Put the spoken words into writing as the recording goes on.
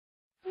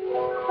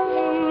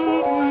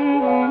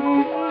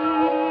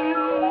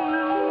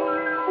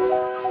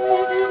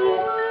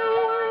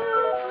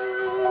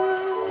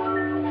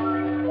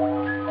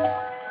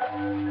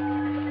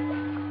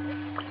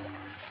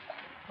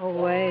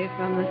Away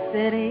from the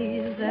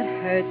cities that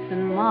hurts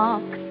and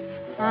mocks,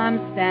 I'm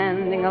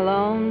standing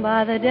alone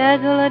by the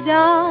desolate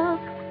dock,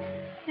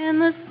 in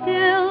the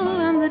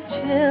still and the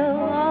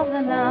chill of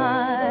the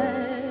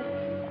night.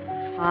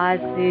 I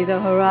see the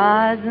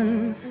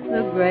horizon,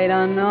 the great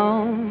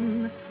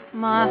unknown.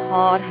 My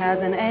heart has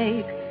an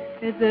ache,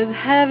 it's as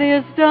heavy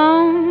as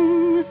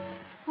stone.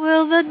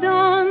 Will the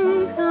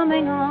dawn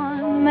coming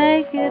on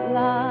make it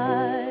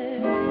light?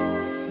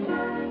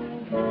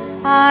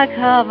 I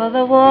cover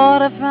the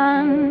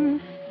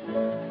waterfront,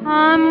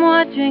 I'm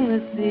watching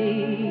the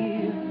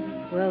sea.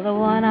 Will the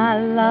one I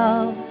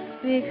love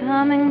be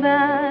coming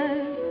back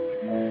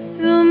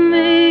to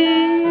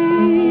me?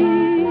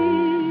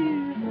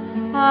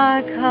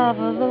 I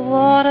cover the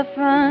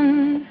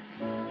waterfront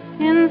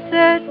in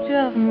search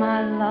of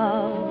my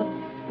love,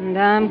 and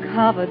I'm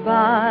covered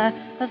by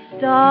a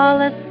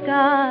starless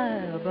sky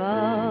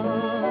above.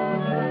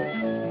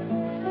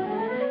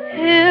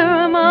 Here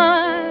am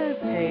I,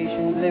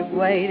 patiently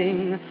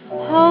waiting,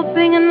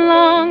 hoping and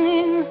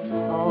longing.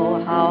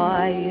 Oh, how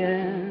I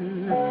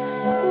yearn.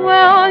 Where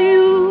are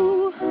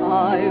you?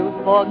 Are you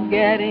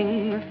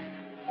forgetting?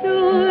 Do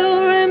you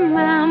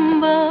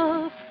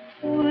remember?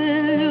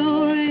 Will you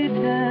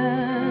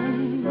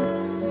return?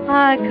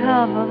 I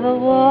cover the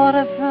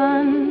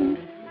waterfront,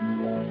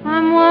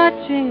 I'm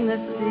watching the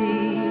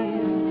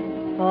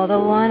sea, for the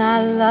one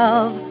I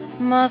love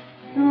must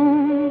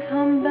soon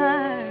come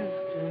back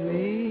to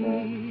me.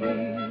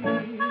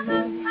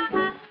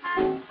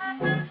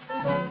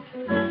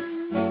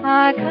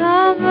 I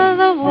cover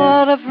the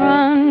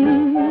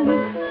waterfront,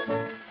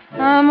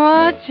 I'm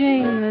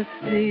watching the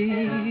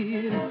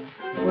sea.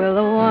 Will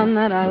the one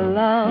that I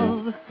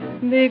love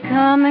be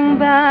coming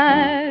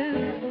back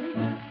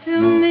to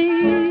me?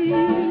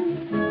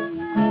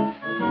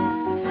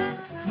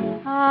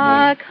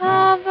 I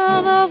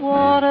cover the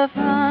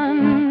waterfront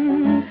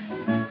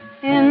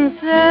in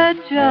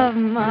search of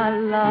my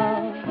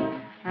love,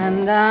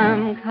 and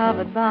I'm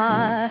covered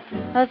by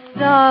a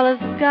starless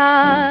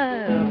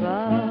sky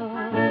above.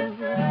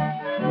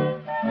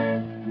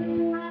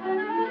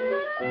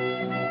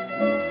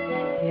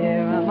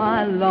 Here am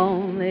I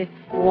lonely,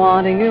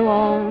 wanting you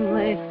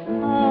only.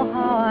 Oh,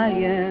 how I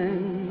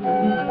yearn.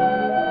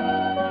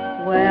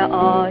 Where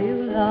are you,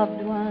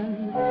 loved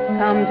one?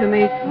 Come to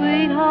me,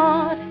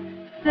 sweetheart.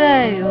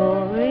 Say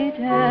you'll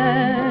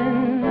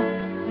return.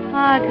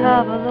 I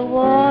cover the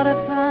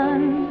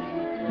waterfront,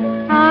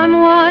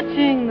 I'm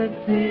watching the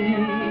sea,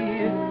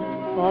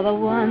 for the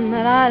one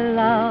that I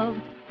love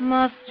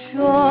must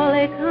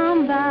surely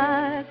come back.